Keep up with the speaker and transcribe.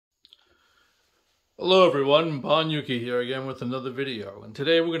Hello everyone, Banyuki here again with another video, and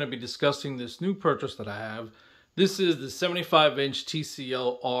today we're going to be discussing this new purchase that I have. This is the 75-inch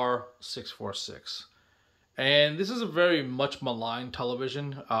TCL R646, and this is a very much maligned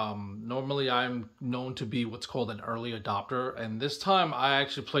television. Normally I'm known to be what's called an early adopter, and this time I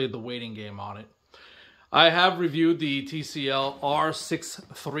actually played the waiting game on it. I have reviewed the TCL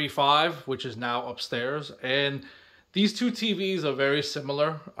R635, which is now upstairs, and these two TVs are very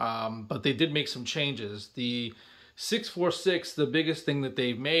similar, but they did make some changes. The 646, the biggest thing that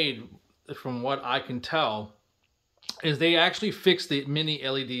they've made, from what I can tell, is they actually fixed the mini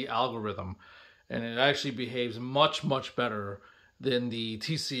LED algorithm, and it actually behaves much, much better than the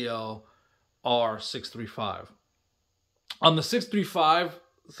TCL R635. On the 635,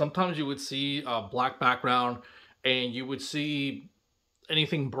 sometimes you would see a black background, and you would see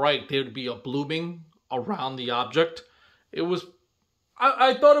anything bright, there would be a blooming around the object. It was,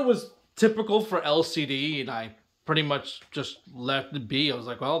 I thought it was typical for LCD, and I pretty much just left it be. I was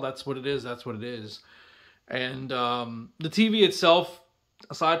like, well, that's what it is, that's what it is. And the TV itself,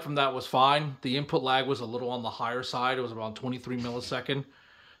 aside from that, was fine. The input lag was a little on the higher side. It was around 23 millisecond.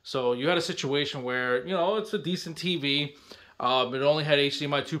 So you had a situation where, you know, it's a decent TV. It only had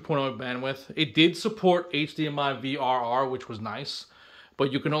HDMI 2.0 bandwidth. It did support HDMI VRR, which was nice,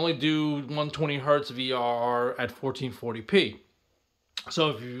 but you can only do 120 Hertz VRR at 1440p. So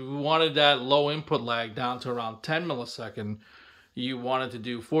if you wanted that low input lag down to around 10 millisecond, you wanted to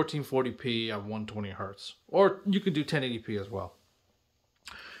do 1440p at 120 Hertz, or you could do 1080p as well.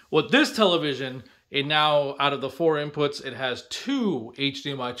 With this television, it now, out of the 4 inputs, it has 2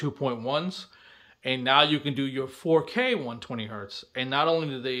 HDMI 2.1s. And now you can do your 4K 120 Hertz. And not only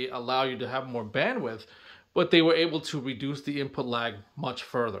do they allow you to have more bandwidth, but they were able to reduce the input lag much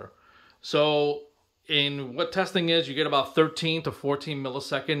further. So in what testing is, you get about 13 to 14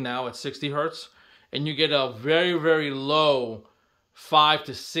 millisecond now at 60 Hertz. And you get a very, very low 5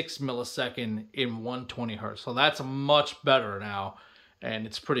 to 6 millisecond in 120 Hertz. So that's much better now. And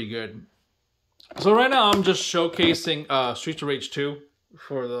it's pretty good. So right now I'm just showcasing Streets of Rage 2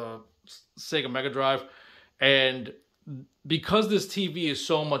 for the Sega Mega Drive, and because this TV is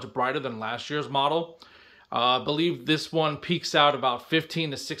so much brighter than last year's model, I believe this one peaks out about 15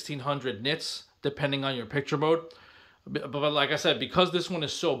 to 1600 nits depending on your picture mode. But like I said, because this one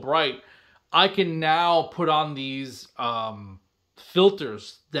is so bright, I can now put on these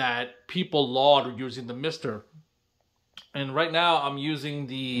filters that people laud using the MiSTer. And right now I'm using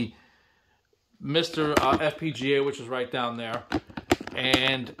the MiSTer FPGA, which is right down there,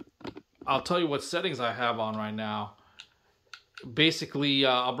 and I'll tell you what settings I have on right now. Basically,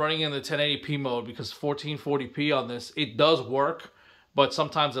 I'm running in the 1080p mode because 1440p on this, it does work, but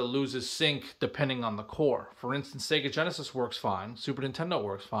sometimes it loses sync depending on the core. For instance, Sega Genesis works fine, Super Nintendo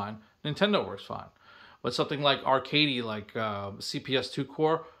works fine, Nintendo works fine. But something like arcadey, like CPS2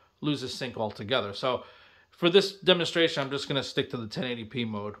 core, loses sync altogether. So for this demonstration, I'm just going to stick to the 1080p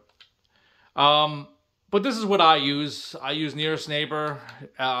mode. But this is what I use. I use Nearest Neighbor,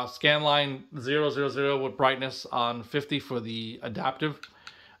 scanline 000 with brightness on 50 for the adaptive.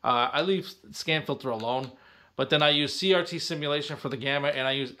 I leave scan filter alone, but then I use CRT simulation for the gamma, and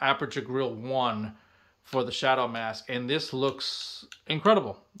I use Aperture Grill 1 for the shadow mask, and this looks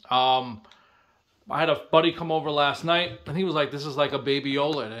incredible. I had a buddy come over last night, and he was like, this is like a baby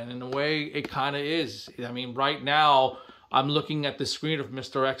OLED, and in a way, it kind of is. I mean, right now, I'm looking at the screen of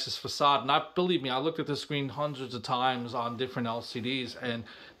Mr. X's Facade, and believe me, I looked at the screen hundreds of times on different LCDs, and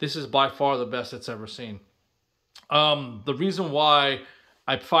this is by far the best it's ever seen. The reason why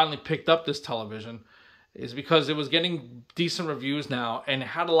I finally picked up this television is because it was getting decent reviews now, and it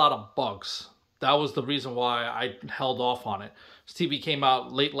had a lot of bugs. That was the reason why I held off on it. This TV came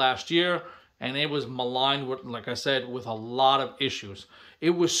out late last year, and it was maligned, with, like I said, with a lot of issues. It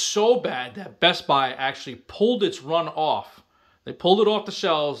was so bad that Best Buy actually pulled its run off. They pulled it off the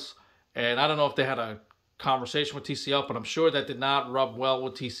shelves, and I don't know if they had a conversation with TCL, but I'm sure that did not rub well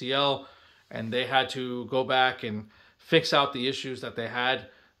with TCL, and they had to go back and fix out the issues that they had.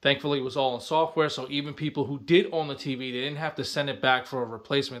 Thankfully, it was all in software, so even people who did own the TV, they didn't have to send it back for a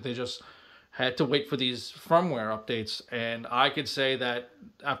replacement. They just had to wait for these firmware updates. And I could say that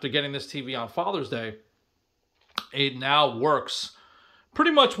after getting this TV on Father's Day, it now works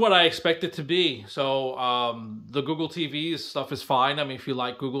pretty much what I expect it to be. So the Google TV stuff is fine. I mean, if you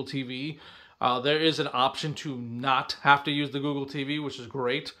like Google TV, there is an option to not have to use the Google TV, which is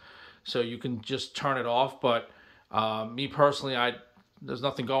great. So you can just turn it off. But me personally, there's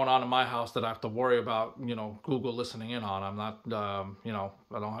nothing going on in my house that I have to worry about, you know, Google listening in on. I'm not, you know,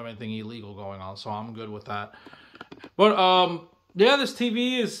 I don't have anything illegal going on, so I'm good with that. But Yeah, this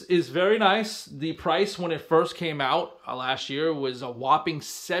TV is very nice. The price when it first came out last year was a whopping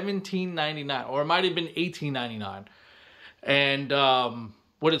 $17.99, or it might have been $18.99. And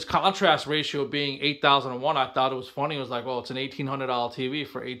with its contrast ratio being 8,001, I thought it was funny. It was like, well, it's an $1,800 TV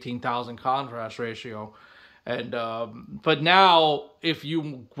for 18,000 contrast ratio. And but now, if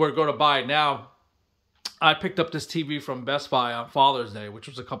you were going to buy it now, I picked up this TV from Best Buy on Father's Day, which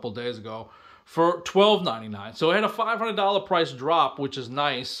was a couple days ago, for $12.99. So it had a $500 price drop, which is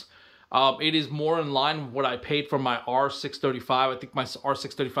nice. It is more in line with what I paid for my R635. I think my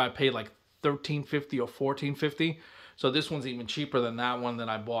R635 paid like $13.50 or $14.50. So this one's even cheaper than that one that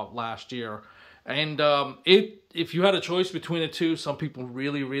I bought last year. And if you had a choice between the two, some people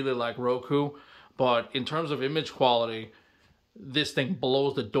really, really like Roku. But in terms of image quality, this thing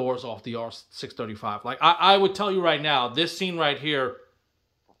blows the doors off the R635. Like, I would tell you right now, this scene right here,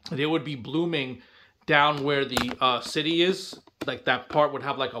 they would be blooming down where the city is. Like, that part would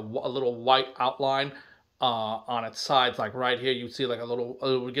have like a little white outline on its sides. Like right here, you'd see like a little,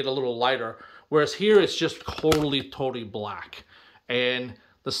 it would get a little lighter. Whereas here, it's just totally black. And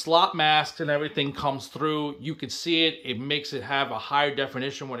the slot mask and everything comes through. You can see it. It makes it have a higher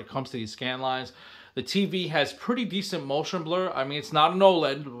definition when it comes to these scan lines. The TV has pretty decent motion blur. I mean, it's not an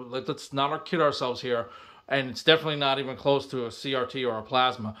OLED. Let's not kid ourselves here. And it's definitely not even close to a CRT or a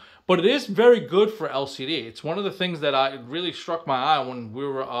plasma. But it is very good for LCD. It's one of the things that really struck my eye when we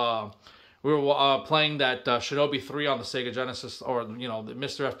were playing that Shinobi 3 on the Sega Genesis, or, you know, the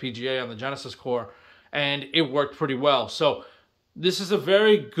MiSTer FPGA on the Genesis core. And it worked pretty well. So this is a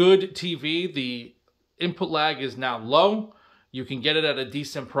very good TV. The input lag is now low. You can get it at a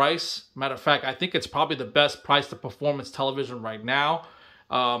decent price. Matter of fact, I think it's probably the best price to performance television right now.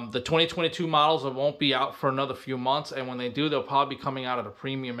 The 2022 models won't be out for another few months, and when they do, they'll probably be coming out at a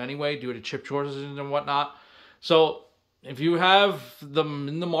premium anyway due to chip shortages and whatnot. So if you have them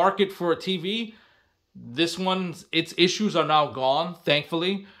in the market for a TV, this one's its issues are now gone,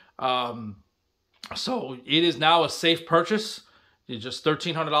 thankfully. So it is now a safe purchase. It's just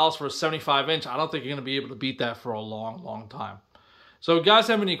 $1,300 for a 75-inch. I don't think you're going to be able to beat that for a long time. So if you guys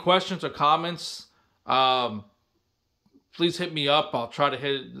have any questions or comments, please hit me up. I'll try to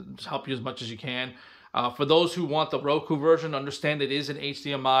help you as much as you can. For those who want the Roku version, understand it is an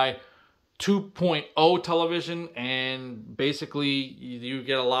HDMI 2.0 television, and basically you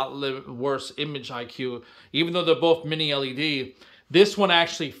get a lot worse image IQ. Even though they're both mini LED, this one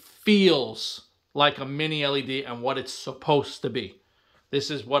actually feels like a mini LED and what it's supposed to be. This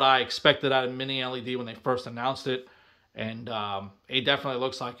is what I expected out of mini LED when they first announced it, and it definitely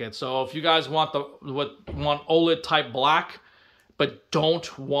looks like it. So if you guys want want OLED type black, but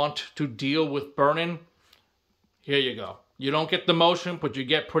don't want to deal with burn-in, here you go. You don't get the motion, but you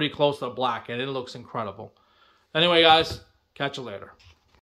get pretty close to black, and it looks incredible. Anyway, guys, catch you later.